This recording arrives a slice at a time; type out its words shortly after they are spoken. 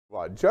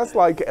Just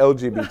like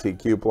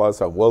LGBTQ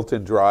plus on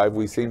Wilton Drive,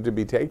 we seem to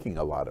be taking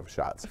a lot of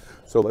shots.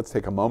 So let's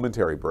take a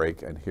momentary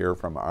break and hear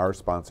from our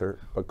sponsor,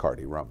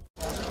 Bacardi Rum.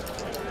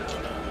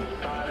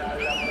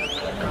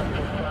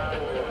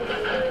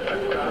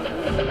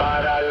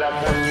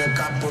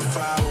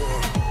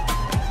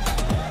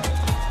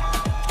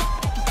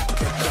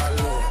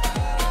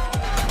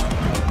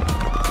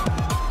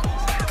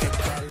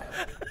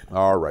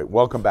 All right,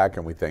 welcome back,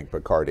 and we thank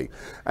Bacardi.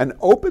 An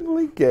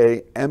openly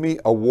gay Emmy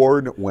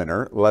Award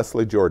winner,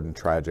 Leslie Jordan,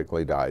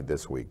 tragically died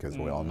this week, as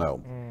we all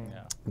know.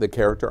 The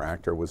character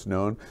actor was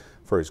known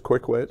for his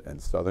quick wit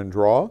and southern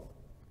drawl.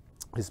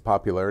 His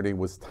popularity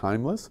was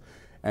timeless,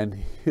 and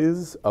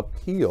his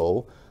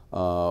appeal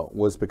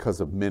was because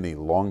of many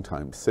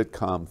longtime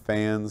sitcom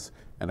fans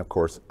and, of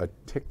course, a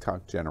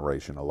TikTok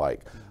generation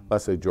alike.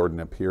 Leslie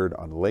Jordan appeared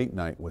on Late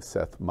Night with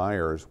Seth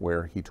Meyers,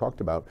 where he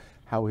talked about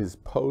how his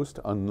post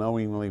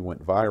unknowingly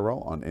went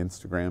viral on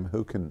Instagram.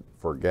 Who can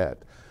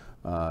forget?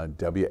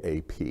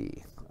 WAP.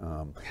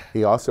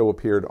 He also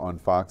appeared on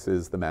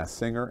Fox's The Masked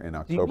Singer in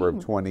October of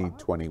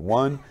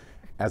 2021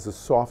 as a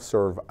soft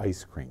serve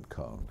ice cream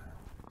cone.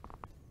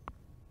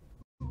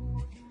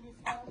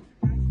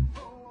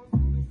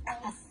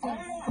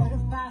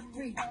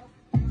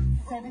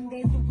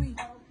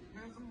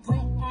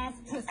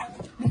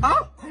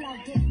 Oh!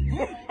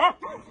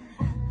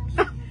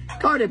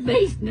 Cardi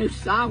B's new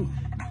song,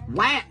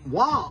 WAP,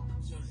 WAP.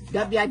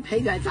 WAP,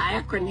 that's an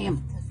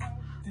acronym.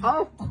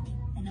 Oh,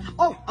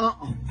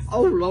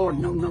 oh, Lord,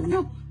 no.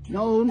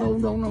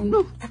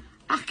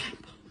 I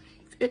can't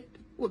believe it.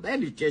 Well,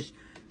 that is just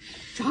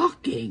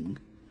shocking.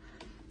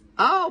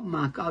 Oh,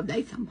 my God,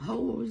 there's some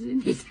whores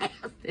in his house.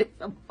 There's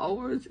some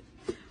whores.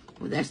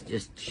 Well, that's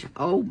just,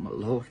 oh, my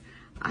Lord.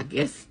 I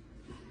guess,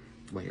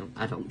 well,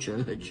 I don't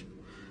judge.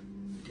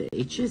 To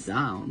each his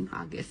own.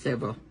 I guess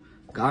every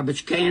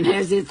garbage can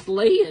has its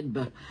lid,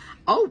 but,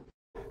 oh.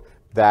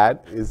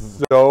 That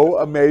is so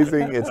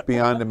amazing. It's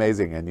beyond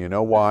amazing. And you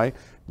know why?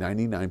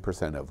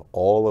 99% of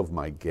all of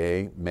my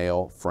gay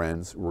male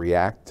friends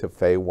react to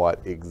Faye Watt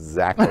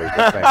exactly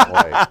the same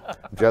way.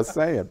 Just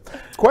saying.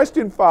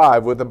 Question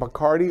 5 with a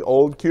Bacardi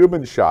Old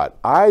Cuban shot.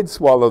 I'd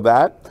swallow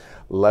that.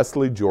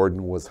 Leslie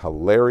Jordan was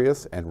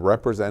hilarious and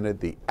represented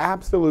the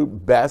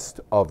absolute best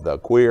of the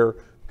queer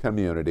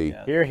community.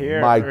 Yeah. Hear,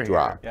 hear. Mic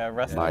drop. Yeah,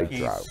 rest in peace.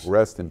 Drop.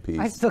 Rest in peace.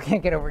 I still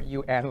can't get over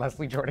you and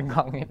Leslie Jordan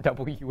calling it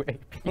WAP.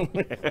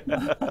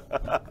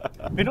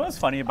 You know what's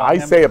funny about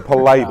him? I say it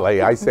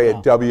politely. I say it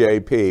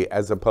WAP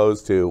as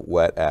opposed to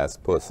wet ass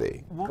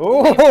pussy.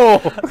 Oh,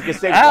 you can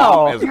say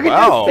WAP as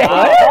well.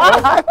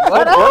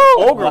 What?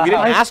 Ogre, we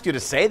didn't ask you to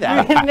say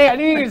that.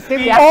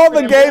 All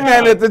the gay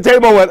men at the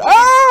table went,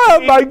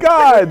 oh my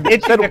God.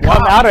 It should have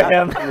come out of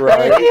him.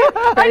 Right.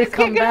 I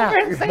come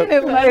back. Saying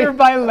it letter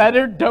by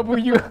letter,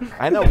 W.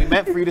 I know, we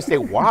meant for you to say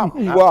WAP.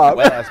 WAP.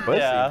 Wet ass pussy.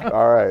 Yeah.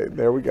 All right,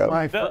 there we go.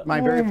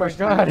 My very first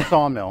time at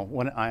Sawmill,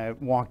 when I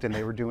walked in,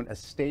 they were doing a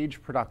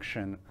stage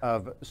production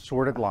of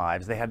Sordid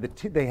Lives. They had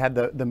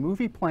the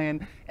movie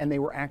plan, and they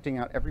were acting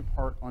out every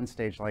part on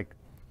stage like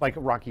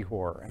Rocky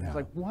Horror. And I was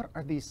like, what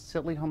are these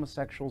silly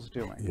homosexuals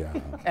doing? Yeah.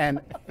 And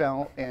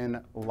fell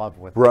in love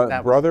with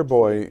it. Brother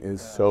Boy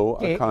is so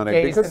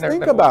iconic because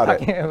think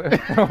about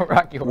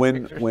it.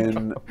 When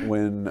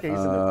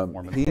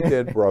he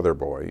did Brother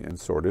Boy in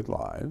Sordid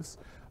Lives,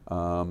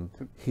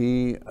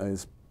 he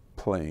is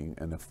playing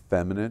an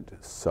effeminate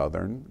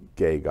Southern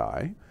gay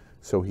guy.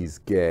 So he's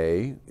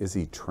gay. Is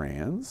he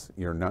trans?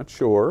 You're not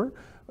sure.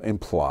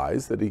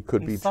 Implies that he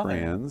could be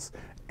trans.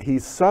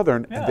 He's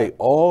Southern, and they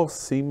all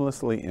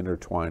seamlessly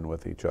intertwine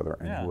with each other,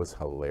 and it was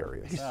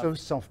hilarious. He's so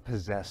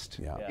self-possessed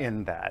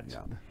in that.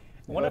 Yeah.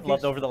 What I've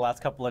loved over the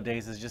last couple of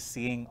days is just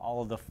seeing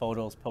all of the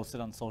photos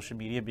posted on social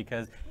media,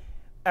 because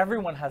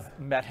everyone has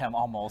met him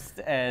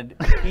almost, and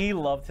he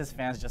loved his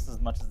fans just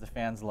as much as the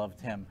fans loved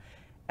him.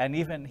 And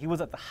even he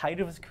was at the height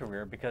of his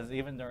career, because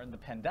even during the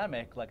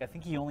pandemic, like I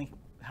think he only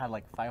had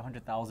like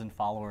 500,000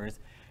 followers.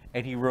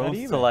 And he rose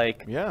to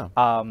like,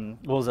 what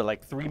was it,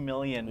 like 3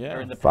 million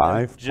during the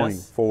pandemic?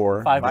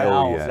 5.4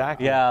 million.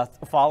 Exactly. Yeah,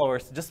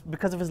 followers, just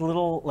because of his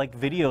little like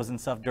videos and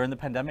stuff during the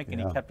pandemic, and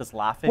he kept us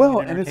laughing. Well,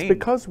 and it's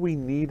because we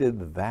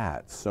needed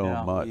that so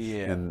much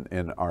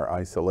in our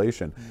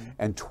isolation.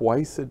 And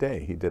twice a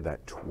day, he did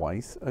that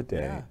twice a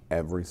day,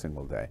 every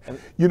single day.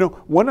 You know,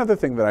 one other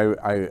thing that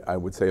I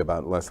would say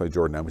about Leslie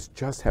Jordan, I was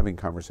just having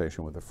a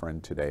conversation with a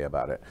friend today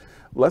about it.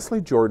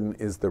 Leslie Jordan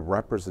is the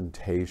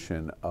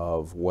representation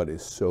of what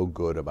is so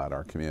good about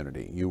our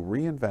community. You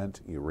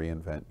reinvent, you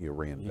reinvent, you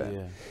reinvent.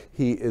 Yeah.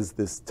 He is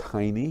this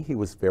tiny, he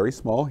was very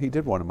small. He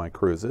did one of my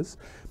cruises.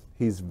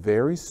 He's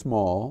very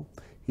small.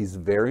 He's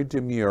very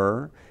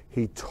demure.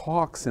 He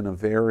talks in a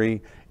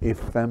very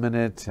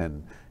effeminate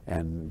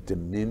and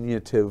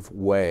diminutive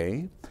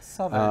way.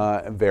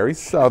 Southern. Very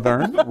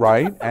Southern,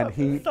 right? And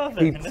he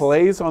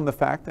plays on the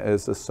fact that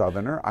as a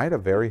Southerner, I had a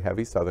very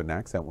heavy Southern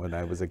accent when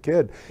I was a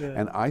kid,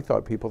 and I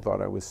thought people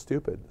thought I was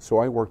stupid. So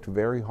I worked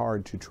very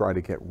hard to try to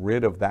get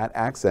rid of that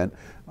accent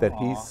that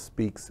he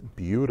speaks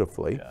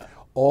beautifully.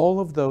 All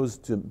of those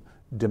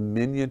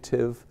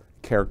diminutive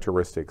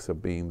characteristics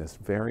of being this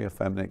very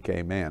effeminate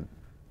gay man.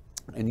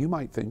 And you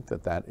might think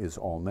that that is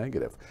all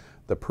negative.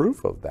 The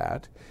proof of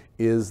that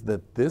is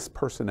that this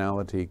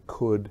personality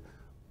could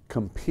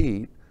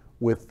compete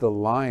with the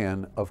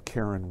lion of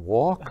Karen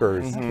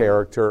Walker's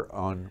character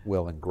on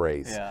Will and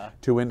Grace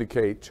to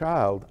indicate,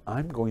 child,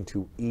 I'm going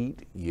to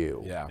eat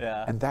you.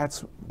 And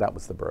that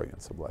was the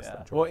brilliance of Leslie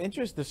Jordan.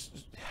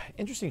 Well,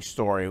 interesting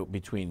story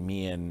between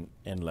me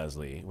and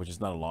Leslie, which is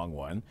not a long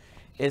one,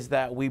 is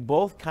that we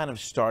both kind of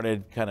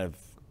started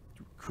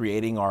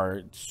creating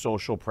our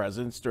social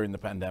presence during the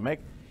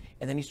pandemic,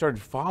 and then he started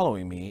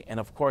following me, and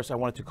of course I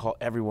wanted to call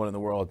everyone in the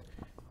world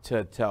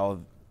to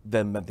tell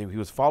them that he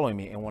was following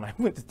me, and when I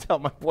went to tell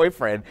my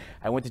boyfriend,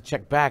 I went to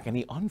check back and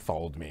he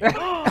unfollowed me.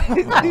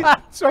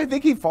 So I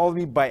think he followed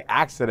me by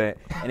accident,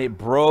 and it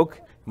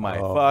broke my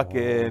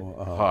fucking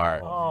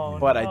heart.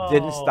 But I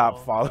didn't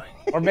stop following.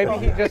 Or maybe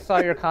he just saw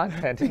your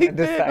content and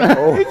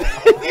decided.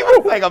 He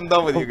was like, I'm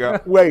done with you, girl.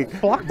 Wait,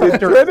 did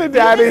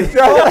Trinidad just say,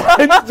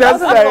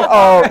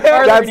 oh,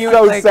 that's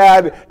so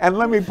sad, and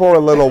let me pour a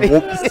little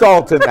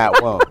salt in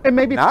that wound. And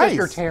maybe it's because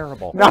you're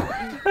terrible.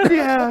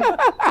 Yeah,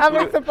 that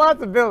makes a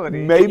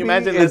possibility. Maybe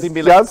it's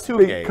just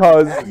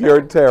because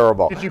you're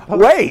terrible.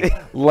 Wait,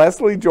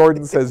 Leslie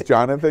Jordan says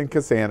Jonathan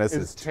Casanis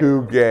is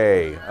too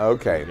gay.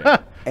 Okay,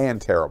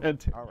 and terrible.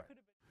 All right.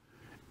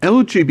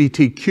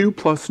 LGBTQ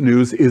plus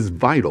news is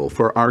vital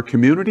for our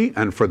community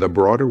and for the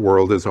broader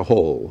world as a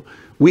whole.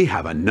 We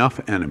have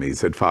enough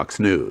enemies at Fox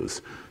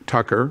News.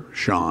 Tucker,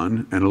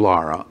 Sean, and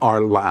Laura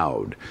are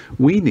loud.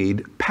 We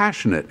need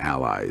passionate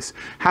allies.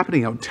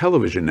 Happening Out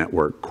Television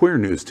Network, Queer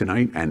News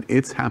Tonight, and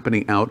It's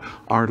Happening Out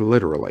are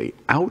literally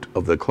out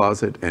of the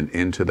closet and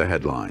into the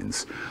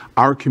headlines.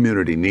 Our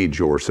community needs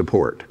your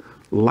support.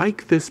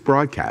 Like this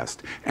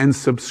broadcast and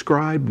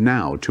subscribe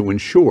now to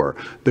ensure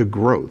the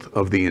growth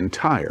of the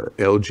entire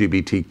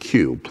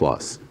LGBTQ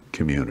plus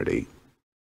community.